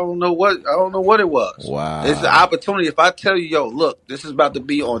don't know what it was. Wow, it's the opportunity. If I tell you, yo, look, this is about to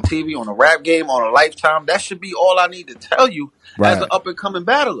be on TV, on a Rap Game, on a Lifetime. That should be all I need to tell you as an up and coming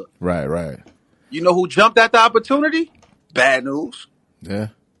battler. Right. You know who jumped at the opportunity? Bad News. Yeah.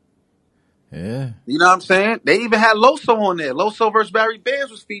 You know what I'm saying? They even had Loso on there. Loso versus Barry Bands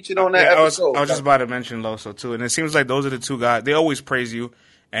was featured on that episode. I was just about to mention Loso too, and it seems like those are the two guys. They always praise you,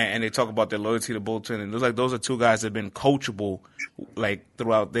 and they talk about their loyalty to Bolton, and it looks like those are two guys that have been coachable, like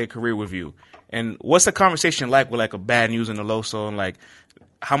throughout their career with you. And what's the conversation like with like a Bad News and a Loso, and like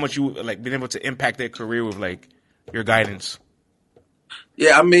how much you like been able to impact their career with like your guidance?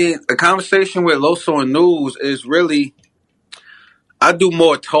 Yeah, I mean, a conversation with Loso and News is really, I do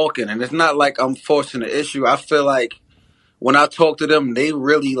more talking, and it's not like I'm forcing the issue. I feel like when I talk to them, they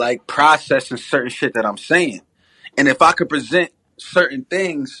really like processing certain shit that I'm saying. And if I could present certain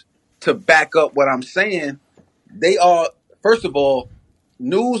things to back up what I'm saying, they are, first of all,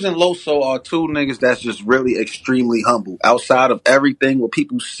 News and Loso are two niggas that's just really extremely humble. Outside of everything, what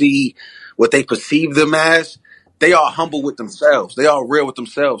people see, what they perceive them as, they are humble with themselves. They are real with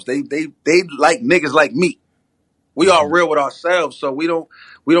themselves. They like niggas like me. We are real with ourselves, so we don't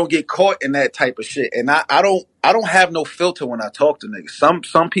get caught in that type of shit. And I don't have no filter when I talk to niggas.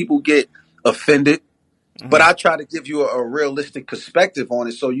 Some people get offended, but I try to give you a realistic perspective on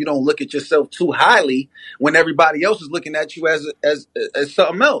it, so you don't look at yourself too highly when everybody else is looking at you as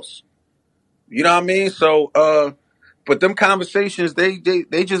something else. You know what I mean? So, but them conversations, they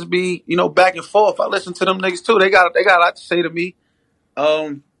just be, you know, back and forth. I listen to them niggas too. They got a lot to say to me.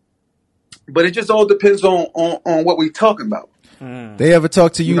 But it just all depends on what we talking about. They ever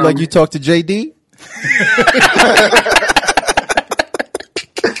talk to you like you talk to JD?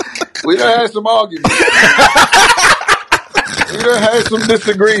 We done had some arguments. We done had some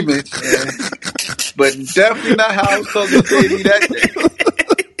disagreements. But definitely not how I was talking to JD that day.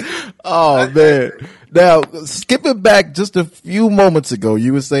 Oh, man. Now, skipping back just a few moments ago,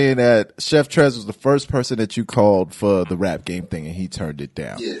 you were saying that Chef Trez was the first person that you called for the Rap Game thing, and he turned it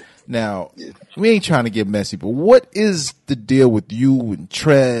down. Yeah. Now, we ain't trying to get messy, but what is the deal with you and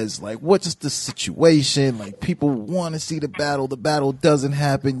Trez? Like, what's the situation? Like, people want to see the battle doesn't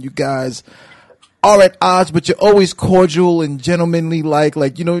happen. You guys are at odds, but you're always cordial and gentlemanly like,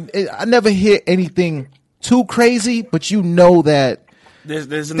 you know, I never hear anything too crazy, but you know that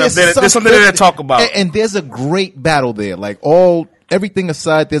there's something there to talk about. And there's a great battle there. Like, everything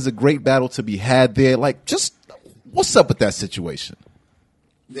aside, there's a great battle to be had there. Like, just what's up with that situation?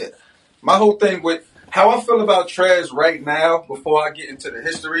 Yeah. My whole thing with how I feel about Trez right now, before I get into the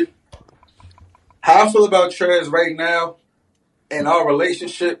history, how I feel about Trez right now and our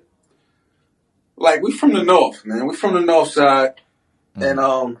relationship, like we from the north, man. We from the north side, and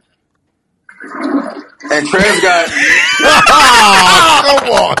Trez got. Come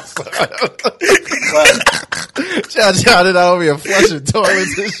on, son. John it out over here flushing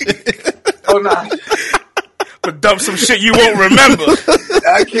toilets and shit. Oh nah. But dump some shit you won't remember.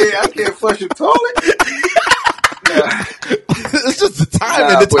 I can't flush a toilet. Nah. It's just the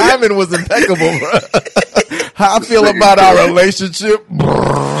timing. The timing was impeccable, bro. How I feel about our relationship.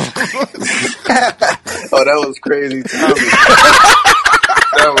 Oh, that was crazy timing.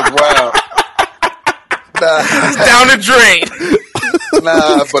 That was wild. It's down the drain.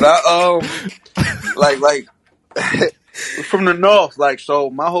 Nah, but like from the north, like, so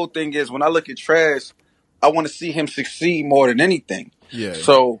my whole thing is when I look at Trez, I want to see him succeed more than anything. Yeah.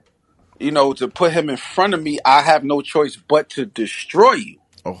 So, to put him in front of me, I have no choice but to destroy you.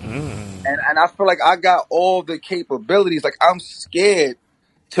 Oh. And I feel like I got all the capabilities. Like, I'm scared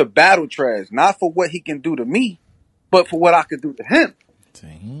to battle Trez, not for what he can do to me, but for what I could do to him.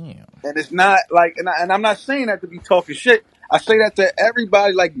 Damn. And it's not like, and I'm not saying that to be talking shit. I say that to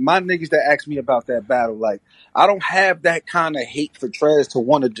everybody, like my niggas that ask me about that battle. Like, I don't have that kind of hate for Trez to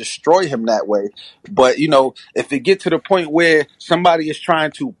want to destroy him that way. But, if it get to the point where somebody is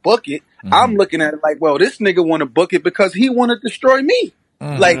trying to book it, I'm looking at it like, well, this nigga want to book it because he want to destroy me.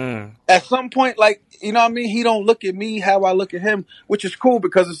 Like, at some point, like, you know what I mean? He don't look at me how I look at him, which is cool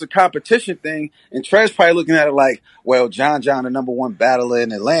because it's a competition thing. And Trez probably looking at it like, well, John, the number one battler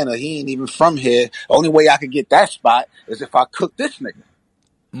in Atlanta, he ain't even from here. The only way I could get that spot is if I cook this nigga.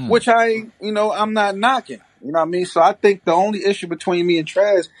 Which I'm not knocking. You know what I mean? So I think the only issue between me and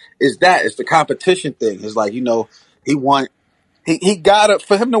Trez is that. It's the competition thing. It's like, he gotta,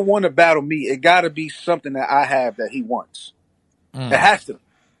 for him to want to battle me, it gotta be something that I have that he wants. It has to.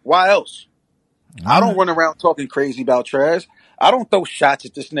 Why else? I don't run around talking crazy about Trez. I don't throw shots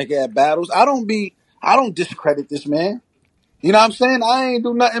at this nigga at battles. I don't discredit this man. You know what I'm saying? I ain't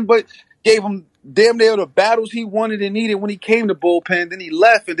do nothing but gave him damn near the battles he wanted and needed when he came to bullpen. Then he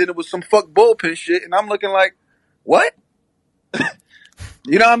left, and then it was some fuck bullpen shit. And I'm looking like, what?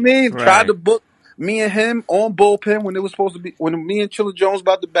 You know what I mean? Right. Tried to book me and him on bullpen when it was supposed to be, when me and Chilla Jones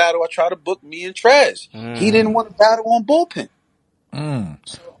about to battle. I tried to book me and Trez. He didn't want to battle on bullpen.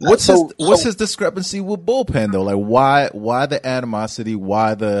 What's his discrepancy with bullpen though? Like why the animosity?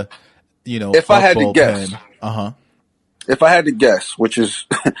 Why the if I had to guess, if I had to guess, which is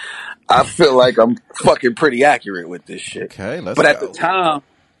I feel like I'm fucking pretty accurate with this shit. Okay, let's but go. at the time,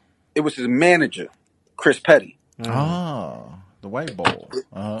 it was his manager, Chris Petty. Oh, the white bowl.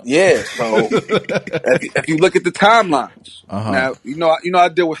 Yeah, so if you look at the timelines, now I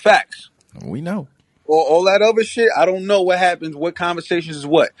deal with facts. We know. All that other shit, I don't know what happens, what conversations is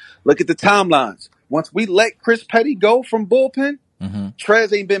what. Look at the timelines. Once we let Chris Petty go from bullpen,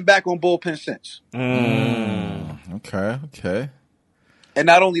 Trez ain't been back on bullpen since. Okay. And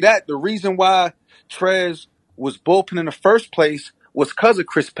not only that, the reason why Trez was bullpen in the first place was because of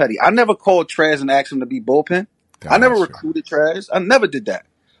Chris Petty. I never called Trez and asked him to be bullpen. Gotcha. I never recruited Trez. I never did that.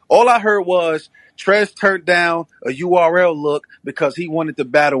 All I heard was Trez turned down a URL look because he wanted to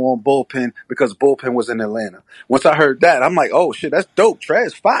battle on bullpen because bullpen was in Atlanta. Once I heard that, I'm like, oh shit, that's dope.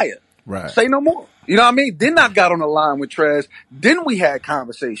 Trez fire. Right. Say no more. You know what I mean? Then I got on the line with Trez. Then we had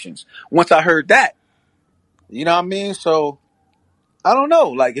conversations. Once I heard that, you know what I mean? So I don't know.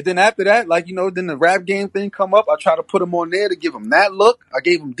 Like, and then after that, then the rap game thing come up. I try to put him on there to give him that look. I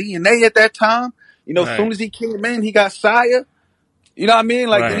gave him DNA at that time. As soon as he came in, he got Sire. You know what I mean?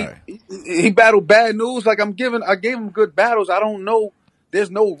 Like, he battled Bad News. Like, I gave him good battles. I don't know.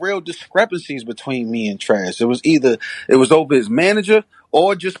 There's no real discrepancies between me and Trez. It was over his manager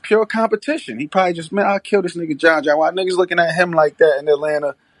or just pure competition. He probably just, man, I'll kill this nigga John. Why niggas looking at him like that in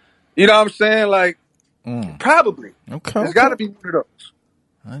Atlanta? You know what I'm saying? Like, probably. Okay. There's got to be one of those.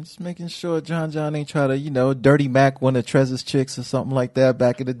 I'm just making sure John ain't try to, Dirty Mac one of Trez's chicks or something like that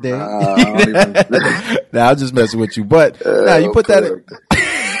back in the day. Nah, I'm just messing with you. But you put that in.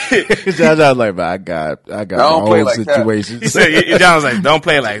 John's like, man, I got my own like situations. He said, John was like, don't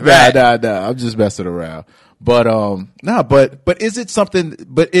play like that. Nah. I'm just messing around. But but is it something?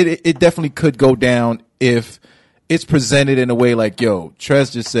 But it definitely could go down if it's presented in a way like, yo,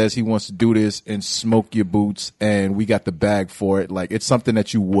 Trez just says he wants to do this and smoke your boots, and we got the bag for it. Like, it's something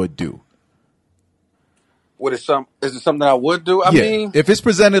that you would do. Is it something I would do? I mean, if it's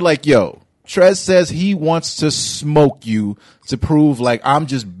presented like, yo, Trez says he wants to smoke you to prove like I'm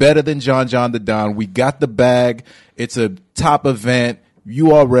just better than John the Don. We got the bag. It's a top event.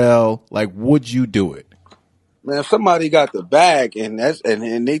 URL. Like, would you do it? Man, if somebody got the bag and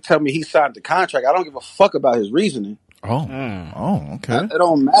they tell me he signed the contract, I don't give a fuck about his reasoning. Oh, okay. It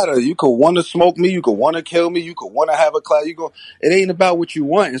don't matter. You could want to smoke me. You could want to kill me. You could want to have a class. It ain't about what you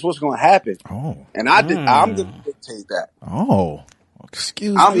want. It's what's going to happen. Oh, And I'm going to dictate that. oh,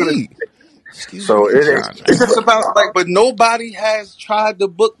 excuse I'm me. gonna. Excuse So me, it's just about but nobody has tried to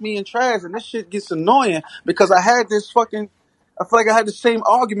book me in trash, and this shit gets annoying because I had this fucking. I feel like I had the same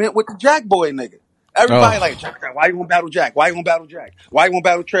argument with the Jack Boy nigga. Everybody like, Jack, why you gonna battle Jack? Why you gonna battle Jack? Why you gonna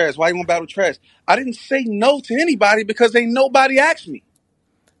battle Trash? Why you gonna battle Trash? I didn't say no to anybody because ain't nobody asked me.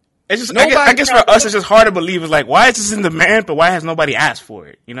 It's just, I guess for us, it's just hard to believe. It's like, why is this in demand, but why has nobody asked for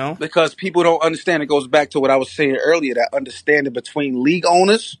it? You know? Because people don't understand. It goes back to what I was saying earlier, that understanding between league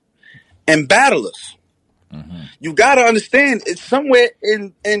owners and battlers. Mm-hmm. You got to understand, it's somewhere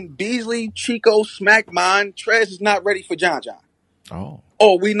in Beasley, Chico, Smack Mine, Trash is not ready for John John. Oh.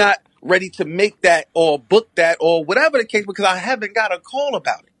 Or we not ready to make that or book that or whatever the case, because I haven't got a call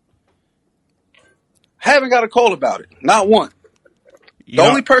about it. Not one. The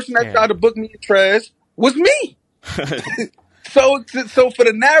only person that tried to book me in Trash was me. So for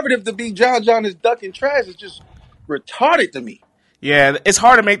the narrative to be John John is ducking Trash is just retarded to me. Yeah, it's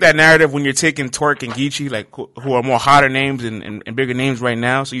hard to make that narrative when you're taking Twerk and Geechee, like who are more hotter names and bigger names right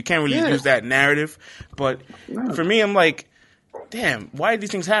now. So you can't really use that narrative. But for me, I'm like, damn, why are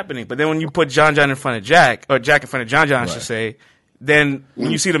these things happening? But then when you put John John in front of Jack, or Jack in front of John John, I should say, then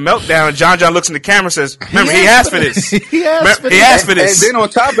when you see the meltdown, John John looks in the camera and says, remember, he asked for this. He asked for this. And then on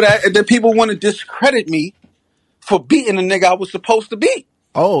top of that, and then people want to discredit me for beating the nigga I was supposed to beat.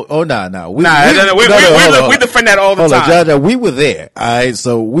 Nah. We defend that all the time. John John, we were there. All right,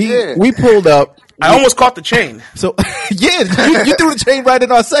 so we pulled up. I almost caught the chain. So you threw the chain right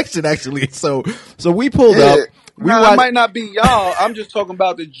in our section, actually. So we pulled up. It might not be y'all. I'm just talking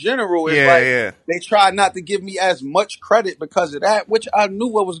about the general. It's they tried not to give me as much credit because of that, which I knew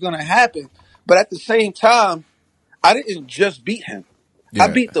what was going to happen. But at the same time, I didn't just beat him. Yeah. I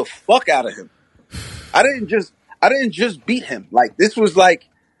beat the fuck out of him. I didn't just beat him. Like, this was like,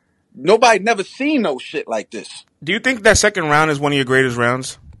 nobody never seen no shit like this. Do you think that second round is one of your greatest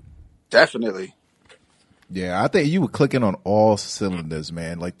rounds? Definitely. Yeah, I think you were clicking on all cylinders,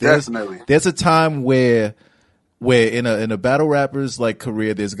 man. Like, definitely. There's a time where in a battle rapper's like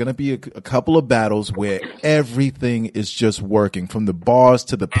career, there's gonna be a couple of battles where everything is just working, from the bars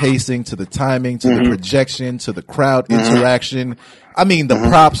to the pacing to the timing to the projection to the crowd interaction. I mean, the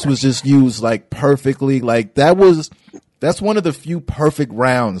props was just used like perfectly. Like that's one of the few perfect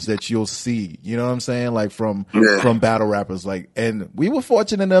rounds that you'll see. You know what I'm saying? Like from battle rappers. Like, and we were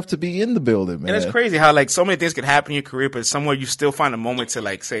fortunate enough to be in the building, man. And it's crazy how like so many things could happen in your career, but somewhere you still find a moment to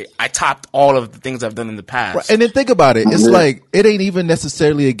like say, I topped all of the things I've done in the past. Right. And then think about it. It's like, it ain't even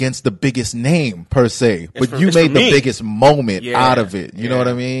necessarily against the biggest name per se, but you made the biggest moment out of it. You know what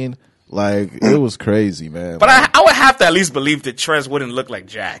I mean? Like, it was crazy, man. But I would have to at least believe that Trez wouldn't look like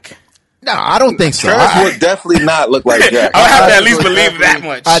Jack. No, I don't think so. Trez would definitely not look like Jack. I would have to at least believe that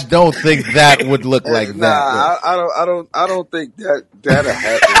much. I don't think that would look like that. Nah, I don't think that'll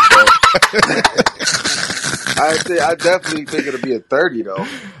happen, bro. I definitely think it'll be a 30 though.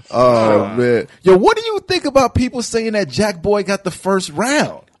 Oh man. Yo, what do you think about people saying that Jack Boy got the first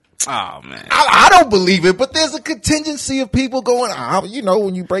round? Oh man, I don't believe it, but there's a contingency of people going,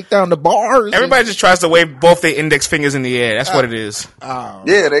 when you break down the bars. Everybody just tries to wave both their index fingers in the air. That's what it is.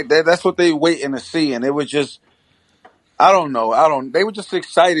 Yeah, that's what they waiting to see, and it was just, I don't know. They were just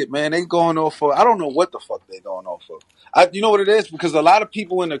excited, man. They going off for, I don't know what the fuck they going off for. You know what it is? Because a lot of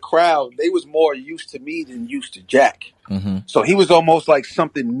people in the crowd, they was more used to me than used to Jack. Mm-hmm. So he was almost like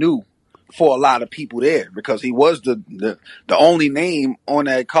something new for a lot of people there, because he was the only name on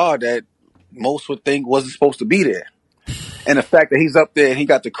that card that most would think wasn't supposed to be there. And the fact that he's up there and he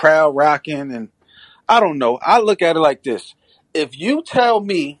got the crowd rocking, and I don't know. I look at it like this. If you tell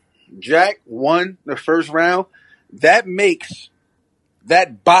me Jack won the first round, that makes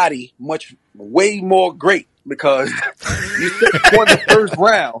that body way more great, because you said won the first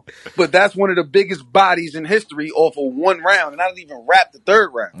round, but that's one of the biggest bodies in history off of one round, and I didn't even rap the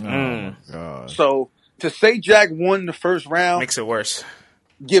third round. God. So to say Jack won the first round makes it worse.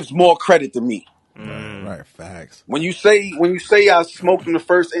 Gives more credit to me. Right, facts. When you say I smoked in the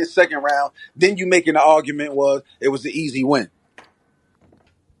first and second round, then you making the argument it was an easy win.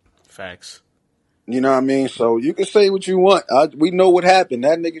 Facts. You know what I mean? So you can say what you want. We know what happened.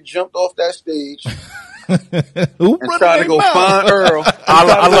 That nigga jumped off that stage and tried to go find Earl.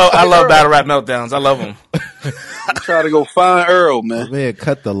 I love battle rap meltdowns. I love them. Try to go find Earl, man. Man,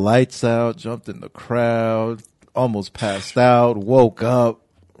 cut the lights out, jumped in the crowd, almost passed out, woke up,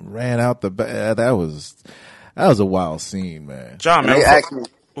 ran out the back. That was a wild scene, man. John, man.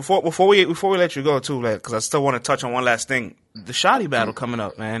 Before we let you go too, because I still want to touch on one last thing. The Shotty battle coming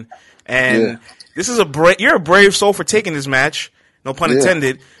up, man, and this is you're a brave soul for taking this match. No pun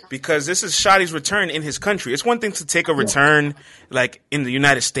intended, because this is Shotty's return in his country. It's one thing to take a return like in the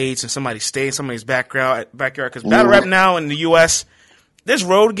United States and somebody stay in somebody's backyard. Because battle rap now in the U.S. there's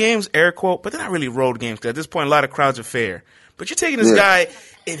road games, air quote, but they're not really road games because at this point a lot of crowds are fair. But you're taking this guy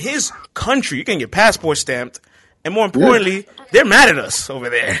in his country. You can get passport stamped. And more importantly, they're mad at us over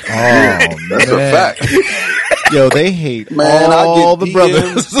there. Oh, that's a fact. Yo, they hate all the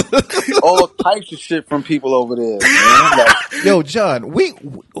brothers. All types of shit from people over there. Man. Like, yo, John, we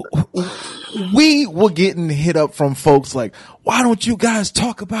were getting hit up from folks like, why don't you guys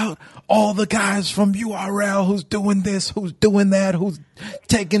talk about all the guys from URL who's doing this, who's doing that, who's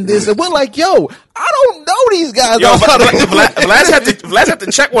taking this? And we're like, yo, I don't know these guys. Yo, Vlad had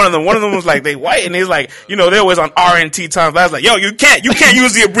to check one of them. One of them was like, they white, and he's like, they're always on RNT time. Vlad's like, yo, you can't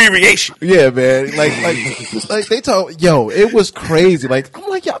use the abbreviation. Yeah, man. Like they told, yo, it was crazy. Like, I'm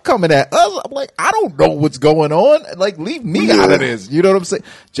like, y'all coming at us. I'm like, I don't know what's going on. Like, leave me out of this. You know what I'm saying?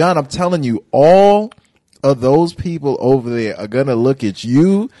 John, I'm telling you, all of those people over there are going to look at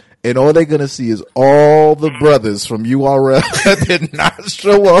you and all they're going to see is all the brothers from URL that did not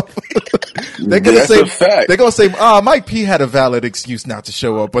show up. They're going to say, Mike P had a valid excuse not to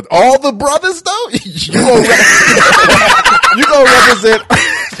show up, but all the brothers though,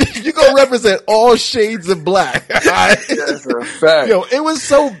 you gonna represent all shades of black. that's a fact. Yo, it was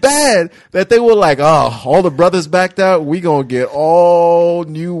so bad that they were like, all the brothers backed out. We gonna get all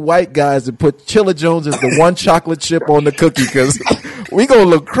new white guys and put Chilla Jones as the one chocolate chip on the cookie because we gonna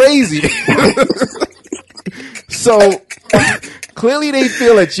look crazy. So clearly they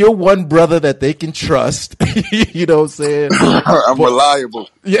feel that you're one brother that they can trust. You know what I'm saying? I'm reliable.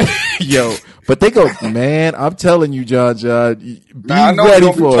 Yeah, yo. But they go, man, I'm telling you, John, be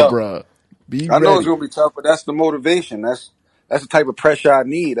ready for it, bro. I know it's gonna be tough, but that's the motivation. That's the type of pressure I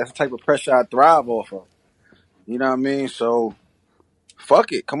need. That's the type of pressure I thrive off of. You know what I mean? So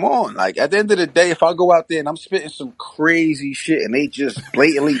fuck it. Come on. Like at the end of the day, if I go out there and I'm spitting some crazy shit and they just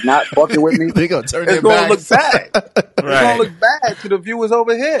blatantly not fucking with me, they gonna turn it's their gonna backs. look bad. It's gonna look bad to the viewers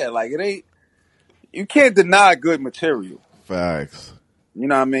over here. Like it ain't. You can't deny good material. Facts. You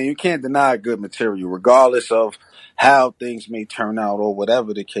know what I mean? You can't deny good material, regardless of how things may turn out or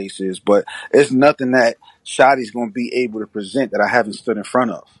whatever the case is. But it's nothing that Shotty's going to be able to present that I haven't stood in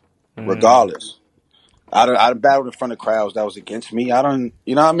front of, regardless. I battled in front of crowds that was against me. You know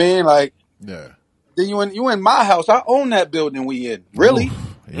what I mean? Like, yeah. Then you in my house. I own that building we in. Really?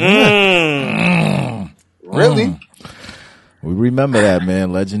 Really? We remember that,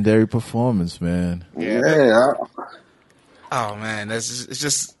 man. Legendary performance, man. Yeah. Oh man,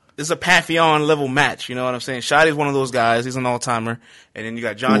 it's a Pantheon level match. You know what I'm saying? Shotty's one of those guys. He's an all timer, and then you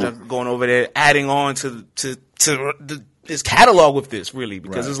got John going over there, adding on to his catalog with this, really,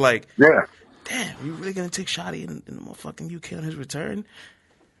 because it's like, damn, you really gonna take Shotty in the motherfucking UK on his return?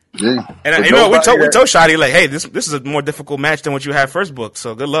 Yeah. And we told Shotty like, hey, this is a more difficult match than what you had first booked,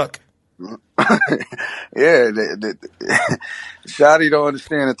 so good luck. Yeah, Shotty don't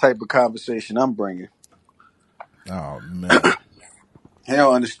understand the type of conversation I'm bringing. Oh man, he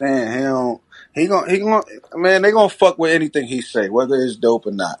don't understand. He gonna man. They gonna fuck with anything he say, whether it's dope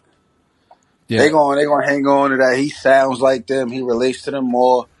or not. Yeah. They gonna hang on to that. He sounds like them. He relates to them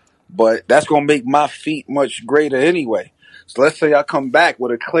more, but that's gonna make my feat much greater anyway. So let's say I come back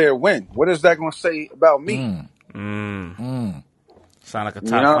with a clear win. What is that gonna say about me? Sound like a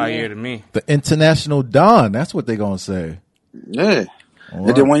top 5 year to me. The international Don. That's what they gonna say. Yeah. Right.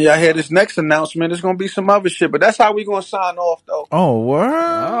 And then when y'all hear this next announcement, it's gonna be some other shit. But that's how we gonna sign off, though. Oh, word?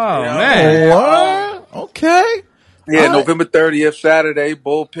 Oh, man. Word? Okay. Yeah, November 30th, Saturday,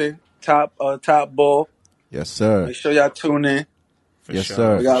 Bullpen, top ball. Yes, sir. Make sure y'all tune in. Yes,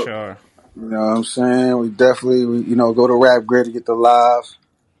 sir. For sure. You know what I'm saying? We definitely, go to Rap Grid to get the live.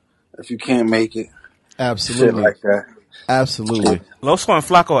 If you can't make it. Absolutely. Shit like that. Absolutely. Loso and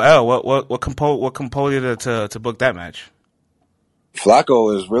Flacco L, what composed you to book that match?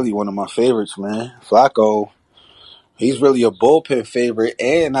 Flacco is really one of my favorites, man. Flacco, he's really a bullpen favorite,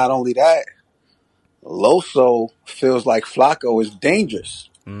 and not only that, Loso feels like Flacco is dangerous.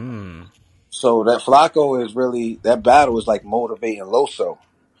 So that Flacco is really, that battle is like motivating Loso.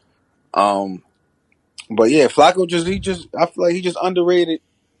 But yeah, Flacco I feel like he just underrated,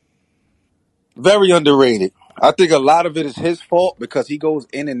 very underrated. I think a lot of it is his fault because he goes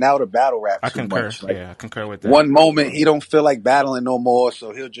in and out of battle rap too much. Like, I concur with that. One moment he don't feel like battling no more,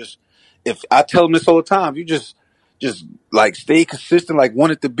 so he'll just. If I tell him this all the time, you just like stay consistent, like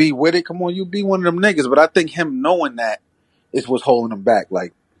wanted to be with it. Come on, you be one of them niggas. But I think him knowing that is what's holding him back.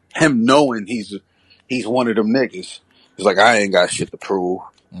 Like him knowing he's one of them niggas. He's like, I ain't got shit to prove.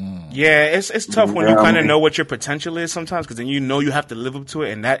 Yeah, it's tough when Yeah, you I kind of mean- know what your potential is sometimes, because then you know you have to live up to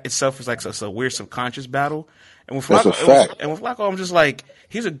it, and that itself is like it's a weird subconscious battle. And with That's a Flacco, fact. and with Flacco, I'm just like,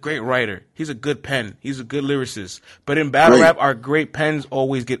 he's a great writer, he's a good pen, he's a good lyricist. But in battle Great. rap, our great pens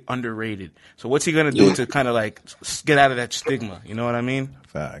always get underrated. So what's he gonna do Yeah. to kind of like get out of that stigma? You know what I mean?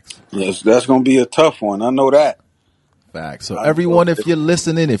 Facts. Yes, that's gonna be a tough one. I know that. Facts. So everyone, if you're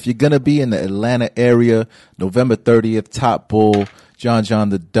listening, if you're gonna be in the Atlanta area, November 30th, Top Bull, John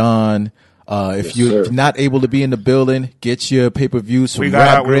the Don. If Yes, you're sir. not able to be in the building, get your pay-per-views from We got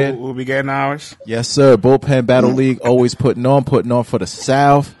Rap out, Grid. we'll be getting ours. Yes, sir. Bullpen Battle League, always putting on for the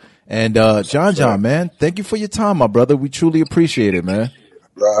South. And John, man, thank you for your time, my brother. We truly appreciate it, man.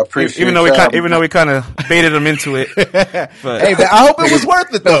 I appreciate Even though we y'all. kind of baited him into it, but Hey, man, I hope it was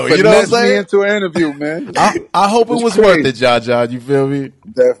worth it, though. You know what I'm Finesse me saying? into an interview, man. I hope it It's was crazy. worth it, John. You feel me?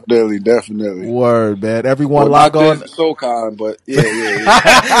 Definitely. Word, man. Everyone Well, log not on. this SoCon, but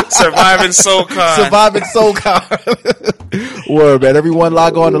yeah. surviving SoCon. Surviving SoCon. Word, man. Everyone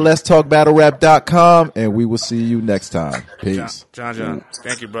log on to letstalkbattlerap.com, and we will see you next time. Peace. John,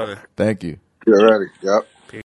 thank you, brother. Thank you. You're ready. Yep.